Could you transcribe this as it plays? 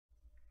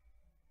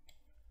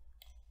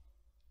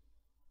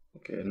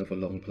Okay, another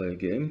long play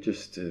game,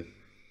 just to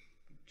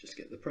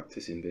get the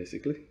practice in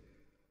basically.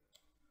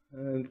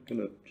 And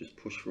gonna just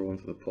push through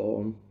onto the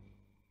pawn.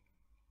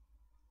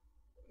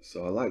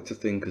 So I like to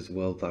think as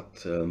well that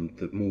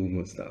the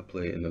movements that I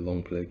play in the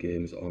long play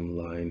games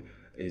online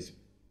is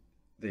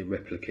they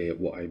replicate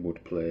what I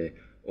would play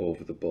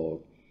over the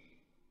board.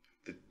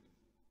 The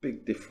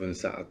big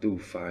difference that I do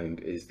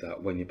find is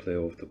that when you play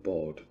over the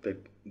board,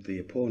 the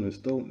opponents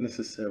don't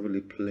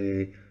necessarily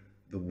play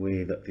the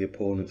way that the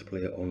opponents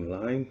play it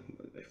online,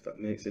 if that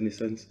makes any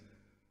sense.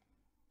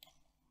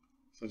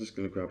 So I'm just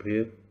going to grab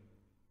here,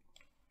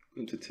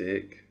 going to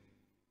take.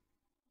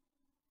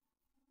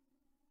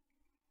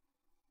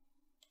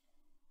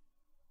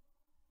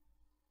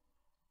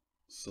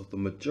 So the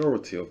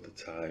majority of the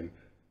time,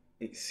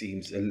 it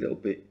seems a little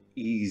bit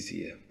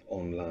easier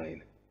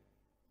online.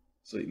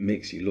 So it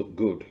makes you look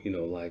good, you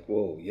know, like,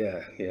 whoa,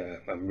 yeah,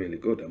 I'm really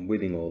good, I'm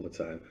winning all the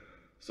time.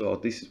 So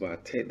this is why I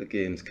take the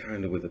games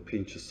kind of with a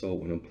pinch of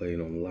salt when I'm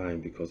playing online,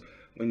 because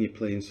when you're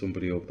playing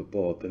somebody over the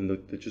board, then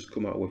they just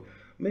come out with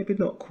maybe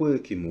not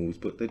quirky moves,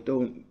 but they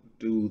don't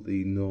do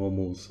the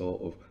normal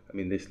sort of, I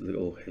mean, this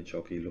little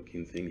hedgehoggy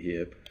looking thing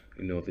here,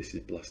 you know, this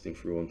is blasting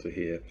through onto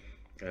here.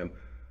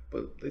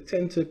 But they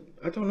tend to,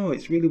 I don't know,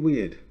 it's really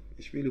weird.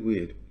 It's really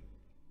weird.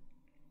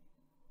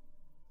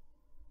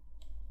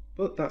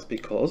 But that's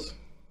because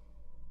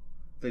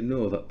they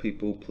know that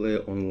people play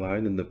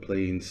online and they're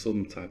playing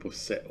some type of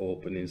set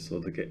opening, so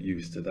they get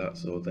used to that.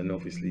 So then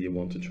obviously you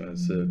want to try and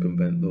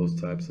circumvent those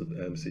types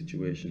of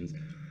situations.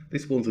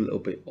 This one's a little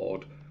bit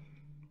odd,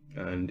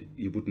 and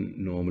you wouldn't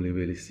normally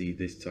really see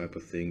this type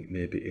of thing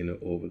maybe in an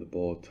over the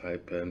board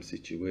type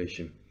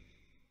situation.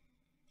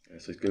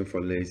 So he's going for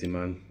a lazy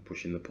man,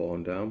 pushing the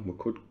pawn down. We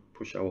could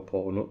push our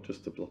pawn up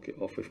just to block it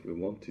off if we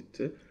wanted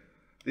to.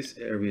 This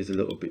area is a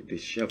little bit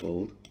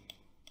dishevelled,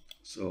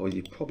 so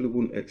you probably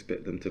wouldn't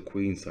expect them to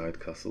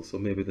queenside castle. So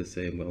maybe they're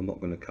saying, well, I'm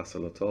not going to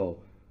castle at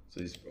all.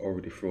 So he's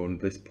already thrown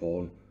this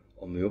pawn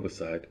on the other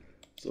side.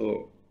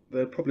 So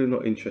they're probably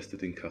not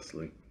interested in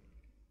castling.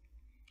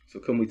 So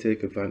can we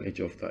take advantage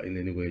of that in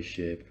any way,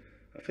 shape?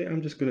 I think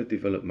I'm just going to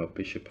develop my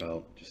bishop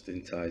out, just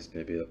entice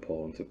maybe a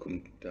pawn to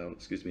come down,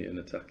 excuse me, and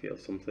attack it or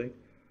something.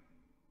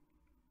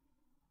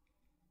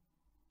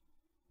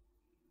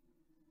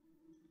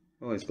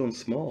 Oh, it's gone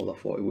small. I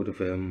thought it would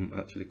have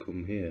actually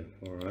come here.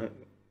 All right.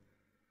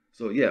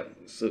 So yeah,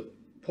 so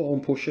pawn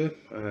pusher.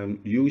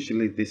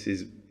 Usually this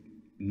is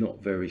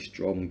not very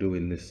strong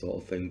doing this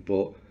sort of thing,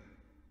 but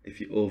if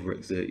you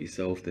overexert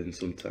yourself, then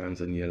sometimes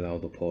and you allow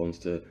the pawns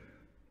to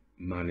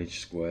manage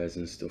squares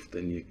and stuff,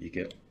 then you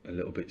get a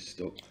little bit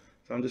stuck.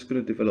 So I'm just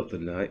going to develop the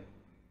knight,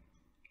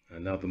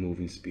 and now the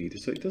moving speed.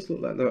 So it does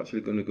look like they're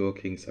actually going to go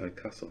kingside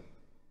castle.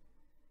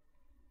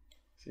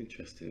 It's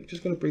interesting. I'm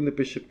just going to bring the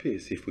bishop here,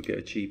 see if we get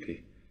a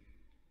cheapie,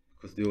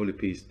 because the only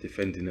piece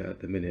defending it at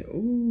the minute.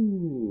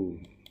 Ooh,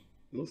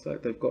 looks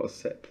like they've got a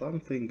set plan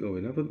thing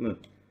going, haven't they?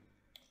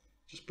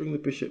 Just bring the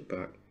bishop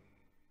back.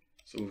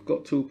 So we've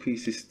got two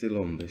pieces still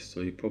on this, so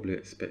you probably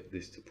expect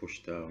this to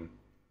push down.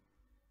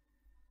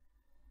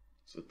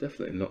 So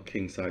definitely not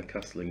kingside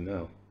castling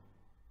now.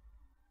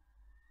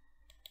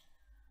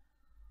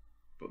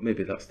 But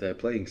maybe that's their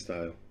playing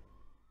style.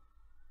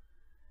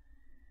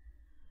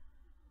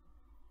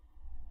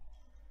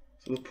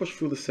 So we'll push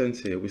through the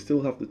centre here. We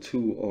still have the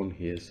 2 on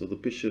here, so the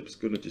bishop's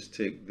going to just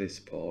take this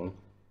pawn.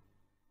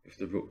 If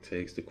the rook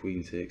takes, the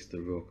queen takes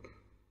the rook.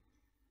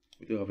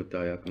 We do have a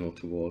diagonal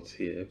towards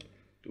here.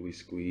 Do we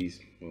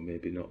squeeze? Well,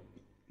 maybe not.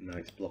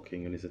 Knight's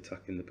blocking and is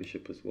attacking the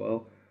bishop as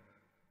well.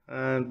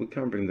 And we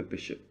can bring the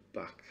bishop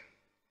back.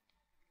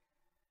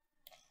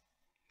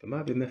 There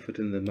might be method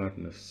in the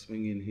madness.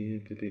 Swing in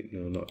here, maybe.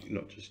 No,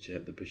 not just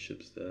yet. The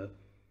bishop's there.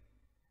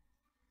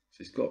 So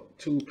he's got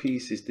 2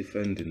 pieces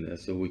defending there,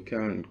 so we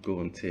can't go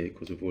and take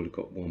because we've only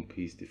got 1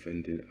 piece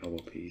defending our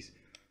piece.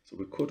 So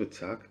we could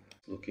attack,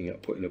 looking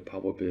at putting a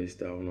power base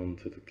down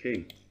onto the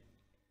king.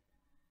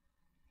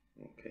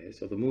 Okay,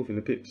 so they're moving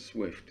a bit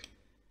swift.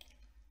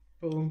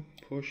 Boom,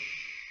 push.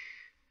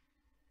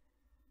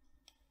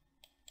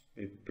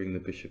 Maybe bring the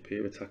bishop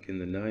here, attacking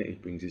the knight. He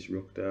brings his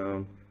rook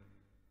down.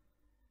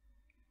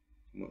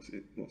 What's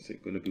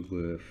it going to be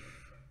worth?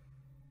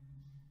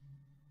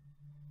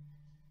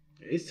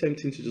 It is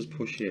tempting to just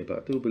push here, but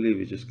I do believe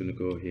he's just going to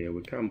go here.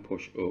 We can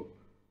push up.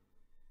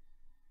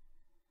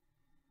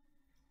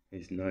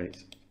 His knight,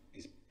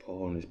 his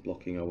pawn is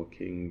blocking our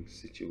king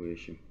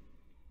situation.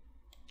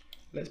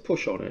 Let's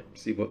push on it,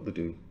 see what they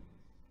do.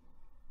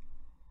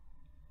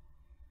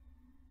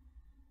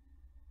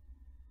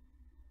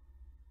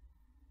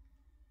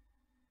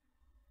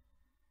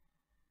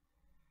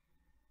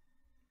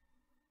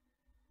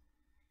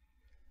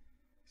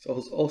 So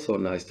it's also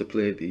nice to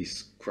play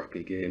these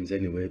crappy games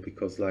anyway,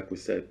 because like we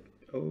said,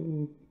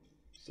 oh,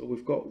 so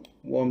we've got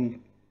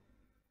 1,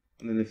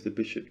 and then if the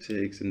bishop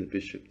takes and the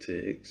bishop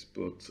takes,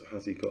 but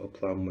has he got a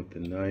plan with the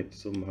knight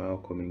somehow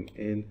coming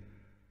in?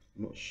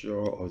 I'm not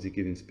sure, or is he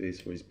giving space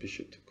for his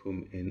bishop to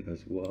come in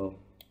as well?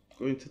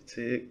 Going to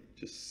take,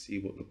 just see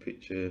what the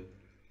picture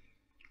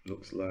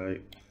looks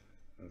like.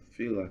 I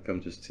feel like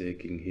I'm just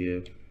taking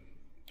here,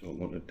 Don't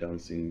want a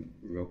dancing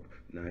rook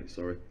knight,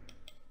 sorry.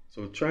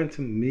 So trying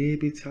to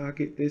maybe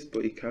target this,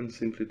 but he can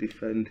simply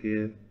defend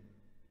here.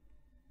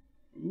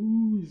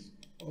 Ooh, he's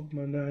on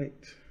my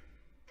knight.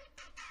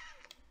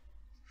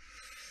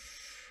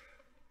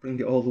 Bring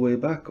it all the way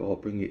back, or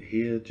bring it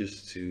here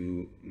just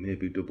to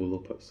maybe double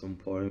up at some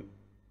point.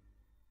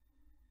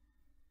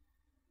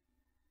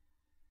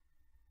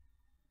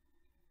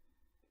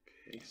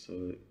 Okay,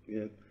 so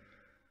yeah,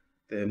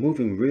 they're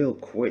moving real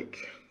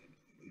quick.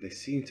 They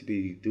seem to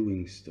be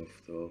doing stuff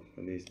though.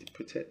 I mean, he's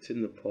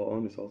protecting the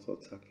pawn, he's also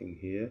attacking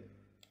here.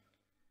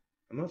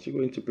 I'm actually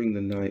going to bring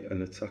the knight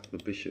and attack the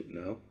bishop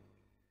now.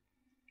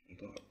 I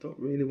don't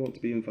really want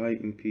to be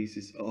inviting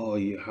pieces. Oh,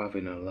 you're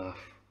having a laugh.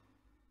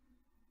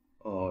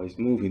 Oh, he's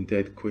moving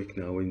dead quick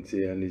now, isn't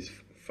he? And he's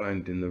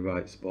finding the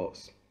right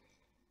spots.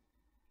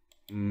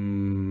 We're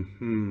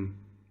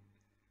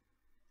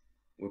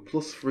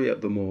 +3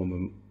 at the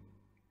moment.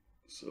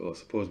 So I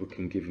suppose we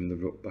can give him the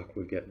rook back.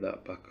 We'll get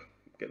that back.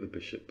 Get the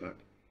bishop back.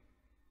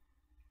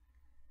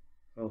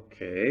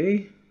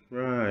 Okay,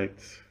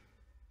 right.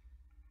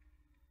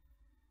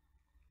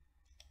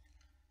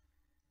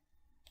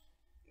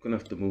 I'm going to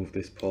have to move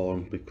this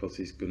pawn because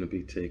he's going to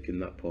be taking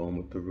that pawn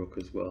with the rook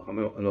as well. I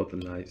know the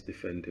knight's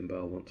defending, but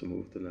I want to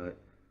move the knight.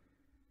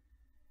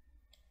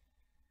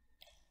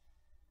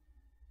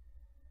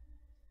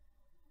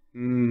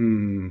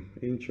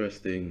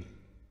 Interesting.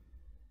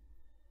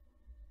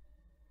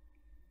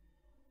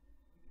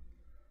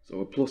 So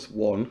we're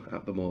 +1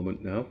 at the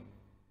moment now.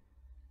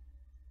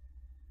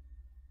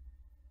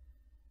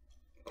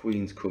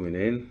 Queen's coming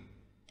in.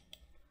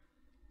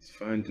 He's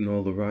finding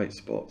all the right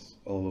spots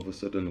all of a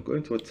sudden. I'm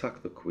going to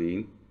attack the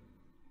queen,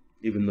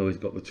 even though he's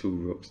got the 2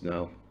 rooks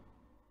now.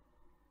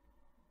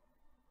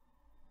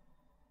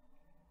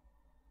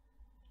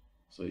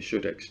 So he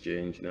should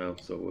exchange now,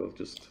 so we'll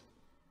just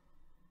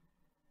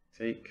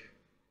take.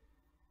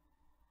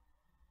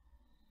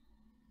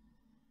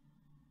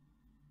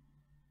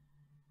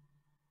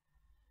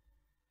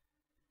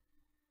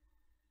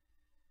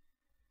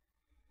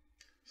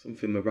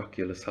 Something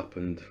miraculous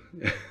happened.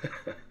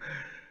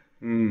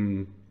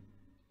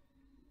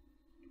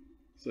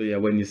 So yeah,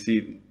 when you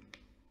see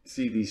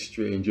these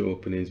strange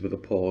openings with the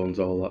pawns,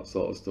 all that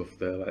sort of stuff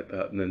there like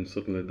that, and then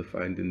suddenly they're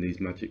finding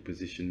these magic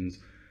positions,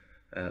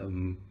 yeah,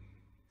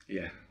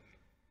 you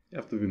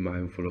have to be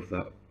mindful of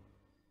that.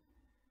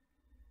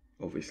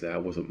 Obviously I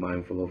wasn't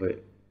mindful of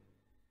it.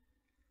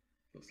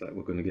 Looks like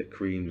we're going to get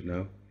creamed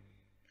now.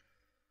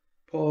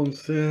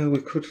 Pawns there, we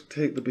could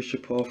take the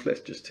bishop off.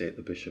 Let's just take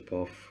the bishop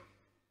off.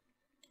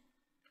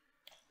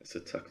 Let's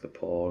attack the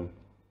pawn.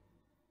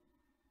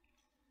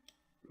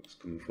 Rook's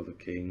coming for the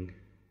king.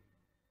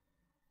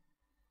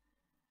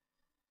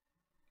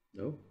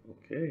 No?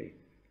 Okay.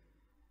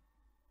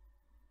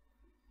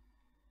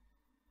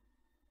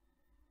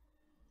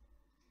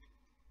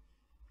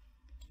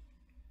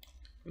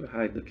 I'm going to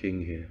hide the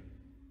king here.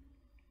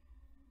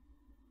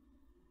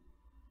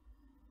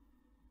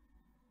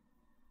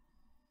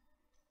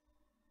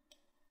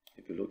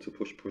 If you look to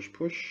push.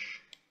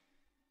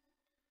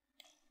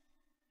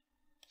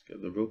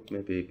 Get the rook,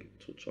 maybe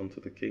touch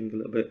onto the king a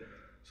little bit.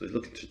 So he's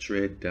looking to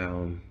trade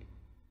down.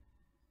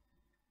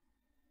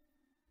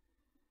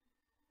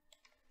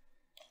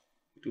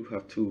 We do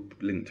have 2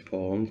 linked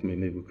pawns.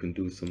 Maybe we can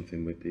do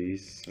something with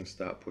these and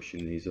start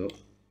pushing these up.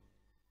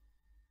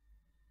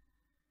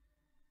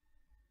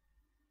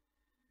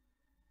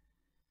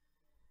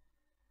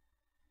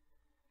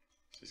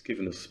 So it's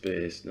giving us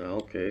space now.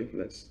 Okay,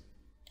 let's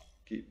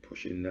keep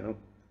pushing now.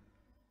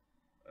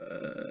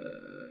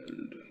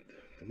 And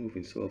they're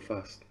moving so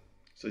fast.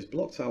 So he's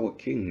blocked our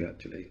king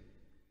actually.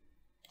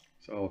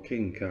 So our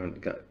king can't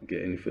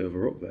get any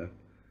further up there.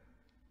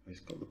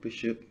 He's got the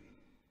bishop.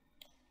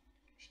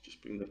 Let's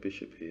just bring the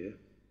bishop here.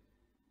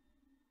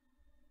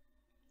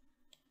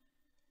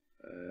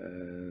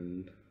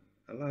 And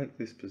I like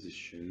this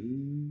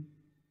position.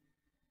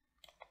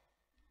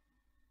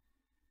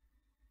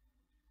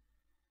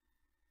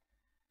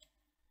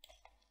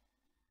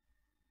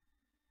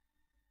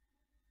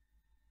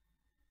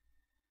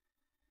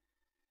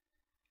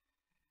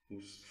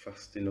 Who's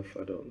fast enough?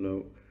 I don't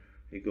know.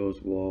 He goes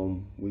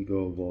 1, we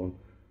go 1.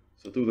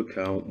 So do the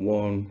count.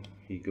 1,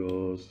 he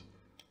goes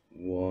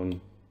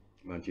 1.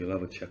 Mind you'll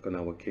have a check on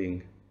our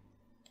king.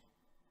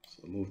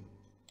 So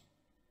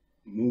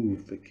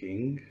move the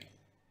king.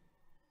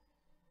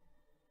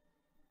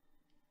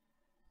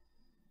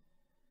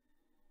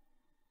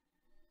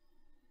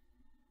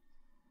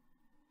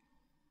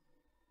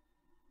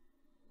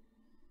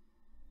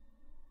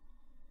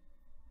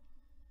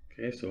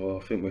 Okay, so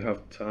I think we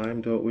have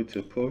time, don't we,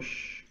 to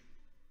push.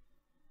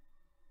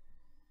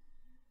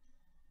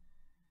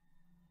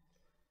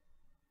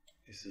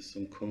 This is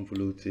some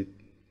convoluted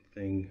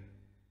thing.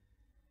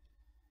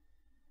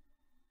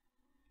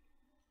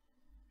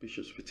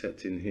 Bishop's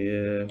protecting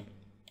here.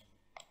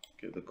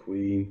 Get the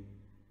queen.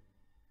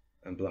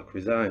 And black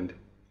resigned.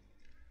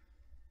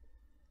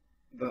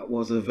 That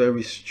was a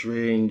very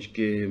strange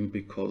game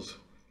because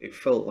it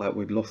felt like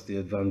we'd lost the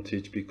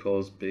advantage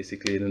because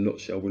basically in a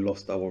nutshell we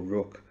lost our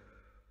rook.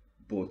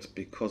 but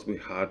because we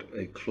had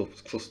a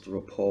cluster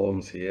of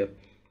pawns here,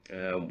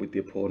 with the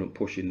opponent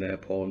pushing their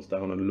pawns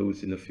down and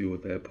losing a few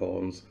of their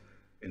pawns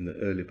in the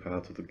early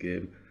part of the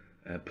game,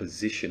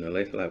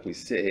 positionally, like we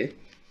say,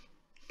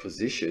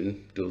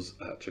 position does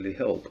actually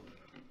help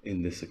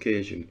in this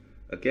occasion.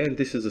 Again,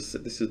 this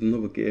is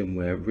another game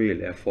where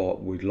really I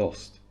thought we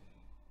lost.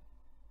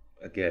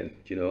 Again,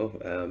 you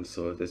know,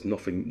 so there's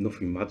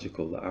nothing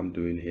magical that I'm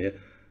doing here.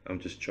 I'm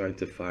just trying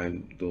to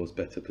find those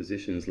better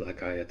positions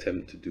like I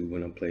attempt to do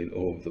when I'm playing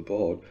over the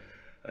board,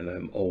 and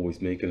I'm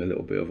always making a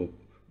little bit of a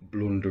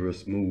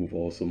blunderous move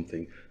or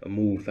something, a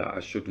move that I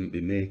shouldn't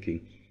be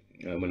making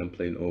when I'm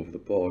playing over the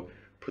board.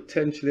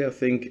 Potentially, I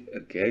think,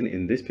 again,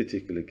 in this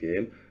particular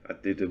game, I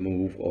did a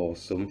move or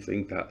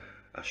something that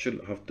I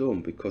shouldn't have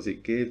done because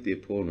it gave the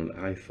opponent,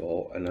 I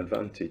thought, an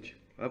advantage.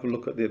 Have a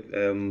look at the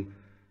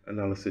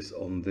analysis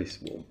on this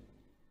one,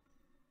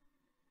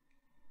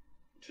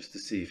 just to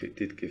see if it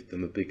did give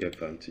them a big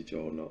advantage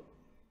or not.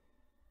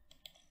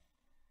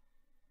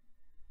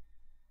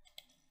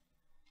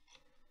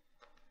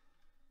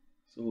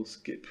 So we'll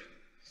skip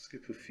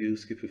a few.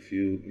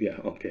 Yeah,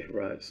 okay,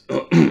 right.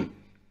 So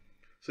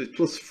it's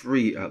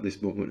 +3 at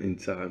this moment in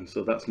time,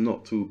 so that's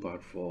not too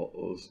bad for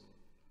us.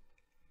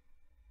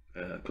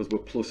 Because we're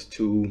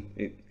 +2,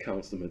 it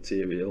counts the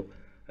material.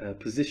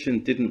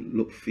 Position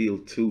didn't feel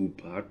too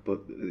bad,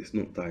 but it's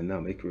not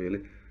dynamic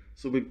really.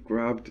 So we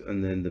grabbed,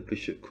 and then the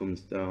bishop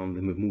comes down,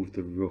 then we move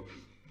the rook,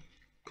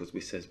 because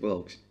we says,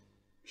 well,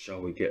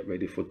 shall we get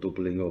ready for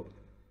doubling up?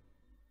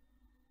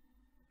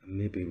 And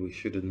maybe we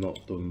should have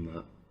not done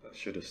that. I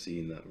should have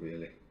seen that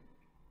really.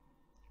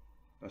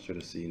 I should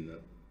have seen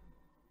that.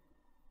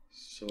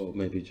 So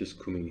maybe just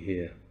coming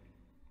here.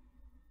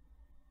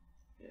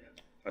 Yeah,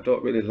 I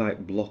don't really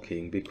like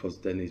blocking because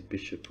then his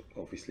bishop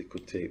obviously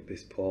could take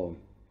this pawn.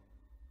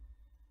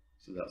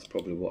 So that's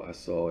probably what I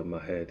saw in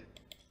my head.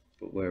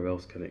 But where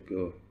else can it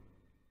go?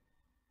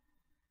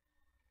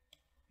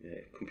 Yeah,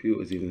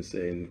 computer's even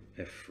saying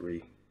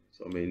f3.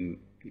 So I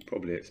mean, you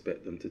probably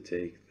expect them to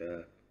take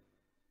there.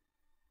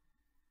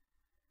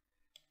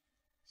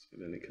 So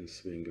then it can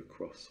swing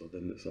across. So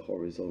then it's a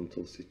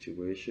horizontal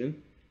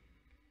situation.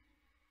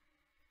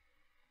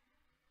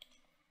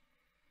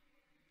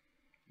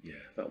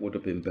 Yeah, that would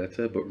have been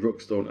better, but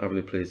rooks don't have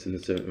any place in the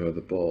centre of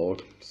the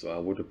board, so I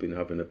would have been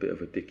having a bit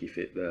of a dicky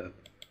fit there.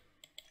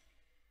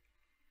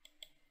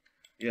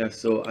 Yeah,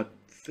 so I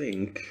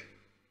think,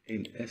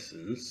 in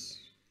essence,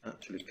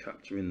 actually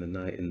capturing the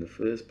knight in the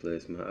first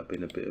place might have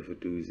been a bit of a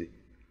doozy.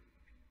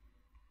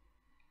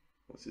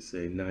 What's it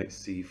say? Knight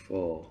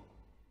c4.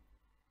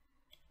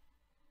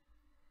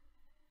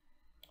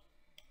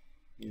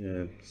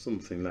 Yeah,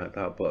 something like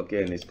that, but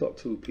again, it's got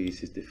two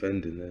pieces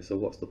defending there, so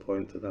what's the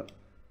point to that?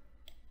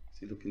 Is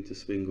he looking to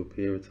swing up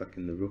here,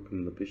 attacking the rook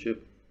and the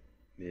bishop?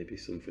 Maybe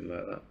something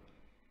like that.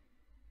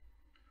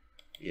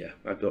 Yeah,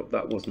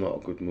 that was not a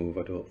good move,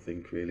 I don't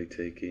think, really,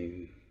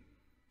 taking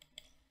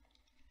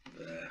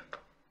there.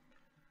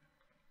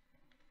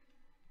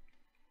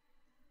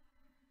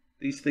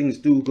 These things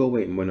do go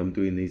in when I'm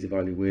doing these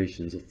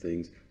evaluations of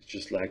things. It's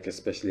just like,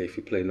 especially if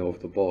you're playing over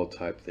the board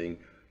type thing,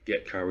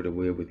 get carried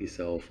away with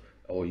yourself,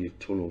 or you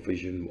tunnel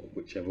vision,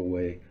 whichever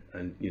way,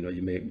 and you know,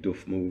 you make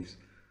duff moves.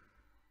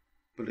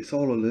 But it's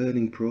all a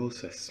learning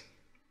process,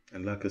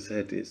 and like I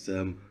said,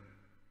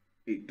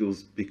 it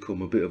does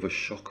become a bit of a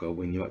shocker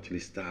when you actually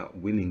start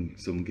winning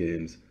some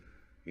games,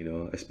 you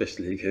know,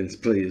 especially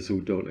against players who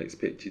don't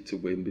expect you to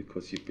win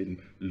because you've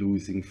been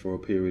losing for a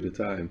period of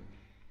time.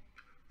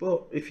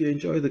 But if you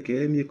enjoy the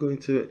game, you're going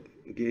to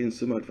gain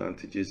some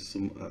advantages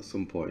at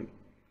some point.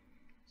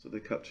 So they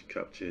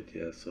captured,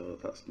 yeah, so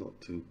that's not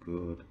too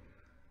good.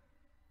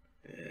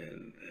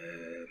 And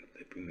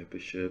they bring the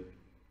bishop,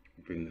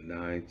 bring the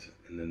knight,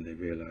 and then they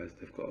realise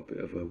they've got a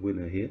bit of a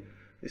winner here.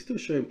 It's still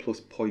showing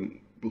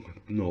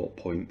 +0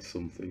 point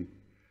something.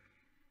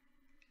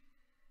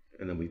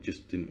 And then we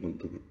just didn't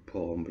want the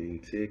pawn being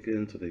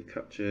taken, so they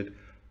captured.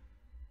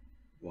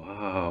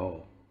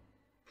 Wow,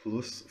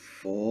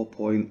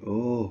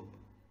 +4.0.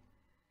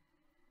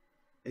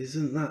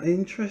 Isn't that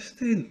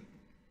interesting?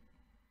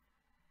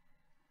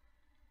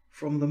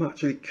 From them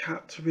actually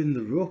capturing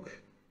the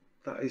rook,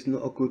 that is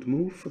not a good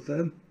move for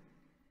them.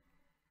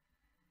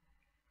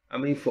 I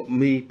mean, for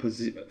me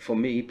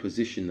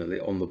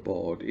positionally on the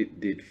board, it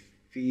did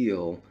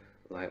feel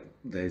like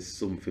there's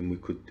something we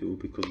could do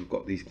because we've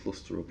got these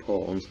cluster of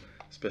pawns,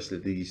 especially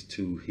these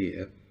two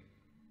here,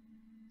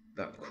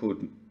 that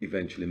could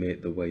eventually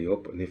make the way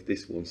up. And if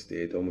this one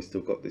stayed on, we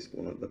still got this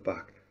one at the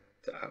back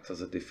to act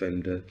as a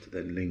defender to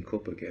then link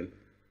up again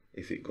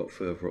if it got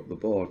further up the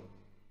board.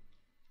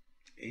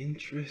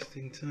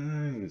 Interesting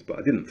times, but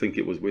I didn't think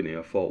it was winning.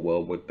 I thought,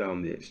 well, we're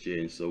down the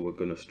exchange, so we're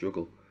going to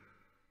struggle.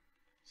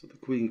 So the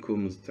queen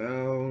comes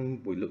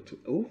down, we look to,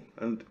 oh,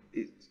 and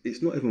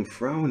it's not even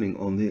frowning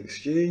on the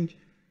exchange.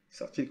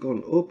 It's actually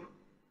gone up.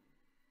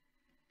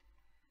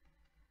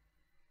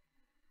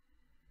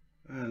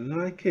 I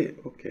like it.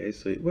 Okay,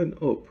 so it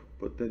went up,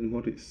 but then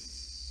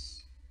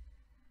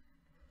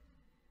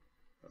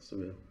that's a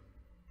real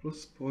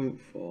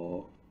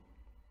 +0.4.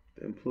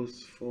 then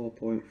plus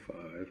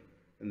 4.5,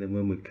 and then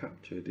when we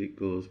captured it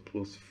goes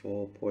plus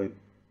 4 point.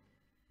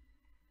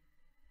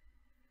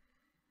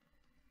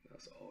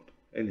 That's odd.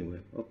 Anyway,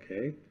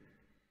 okay.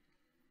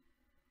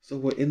 So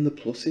we're in the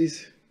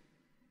pluses.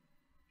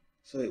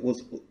 So it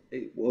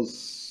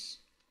was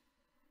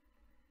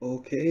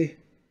okay.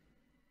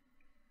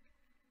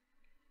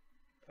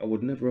 I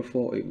would never have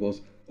thought it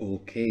was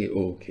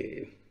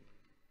okay.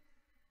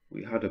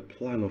 We had a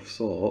plan of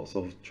sorts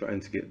of trying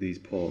to get these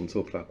pawns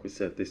up. Like we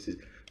said, this is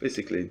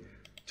basically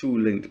two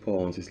linked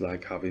pawns is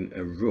like having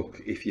a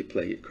rook if you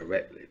play it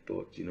correctly.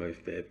 But you know,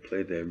 if they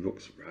play their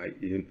rooks right,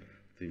 the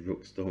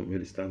rooks don't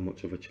really stand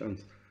much of a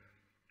chance.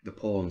 The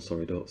pawns,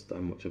 sorry, don't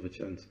stand much of a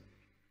chance.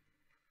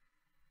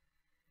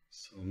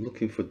 So I'm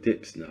looking for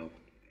dips now.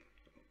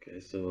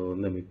 Okay, so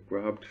then we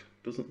grabbed,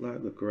 doesn't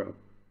like the grab,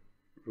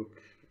 rook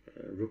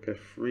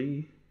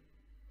f3.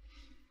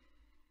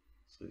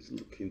 So he's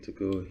looking to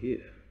go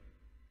here.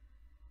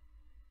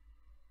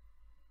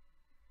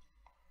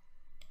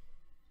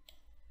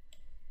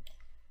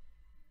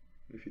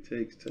 If he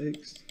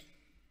takes.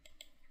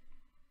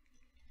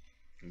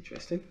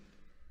 Interesting.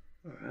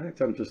 Alright,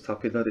 I'm just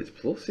happy that it's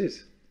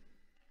pluses.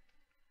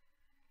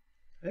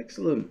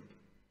 Excellent.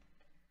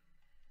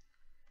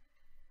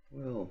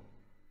 Well,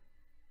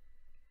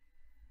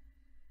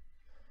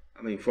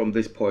 I mean, from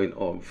this point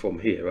on, from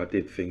here, I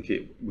did think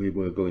we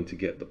were going to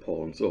get the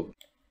pawns up.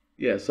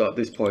 Yeah, so at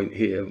this point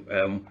here,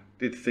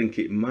 did think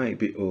it might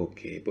be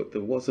okay, but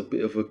there was a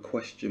bit of a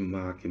question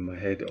mark in my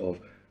head of,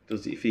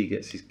 if he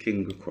gets his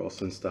king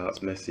across and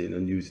starts messing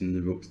and using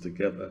the rooks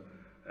together,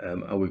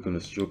 are we going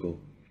to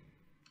struggle?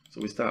 So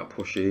we start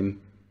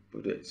pushing,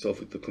 but it's off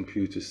with the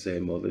computer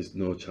saying, well, there's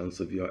no chance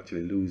of you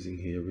actually losing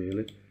here,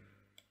 really.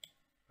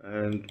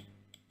 And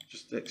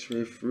just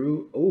x-ray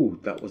through. Oh,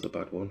 that was a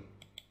bad one.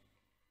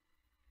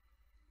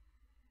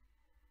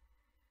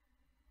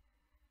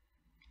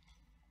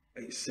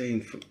 It's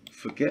saying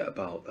forget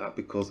about that,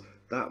 because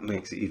that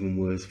makes it even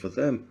worse for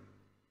them.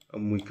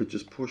 And we could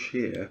just push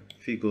here.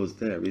 If he goes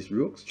there, his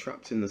rook's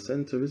trapped in the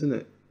center, isn't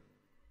it?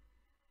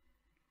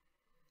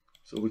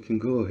 So we can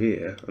go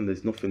here, and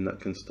there's nothing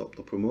that can stop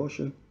the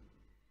promotion.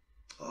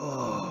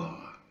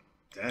 Oh,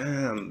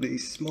 damn,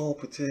 these small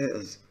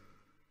potatoes.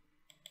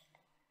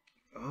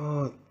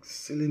 Oh,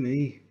 silly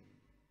me.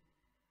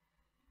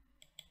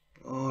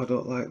 Oh, I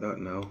don't like that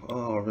now.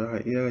 Oh,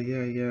 right,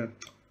 yeah.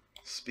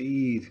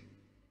 Speed.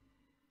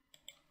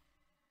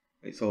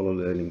 It's all a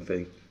learning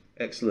thing.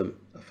 Excellent.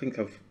 I think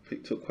I've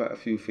picked up quite a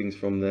few things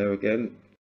from there again.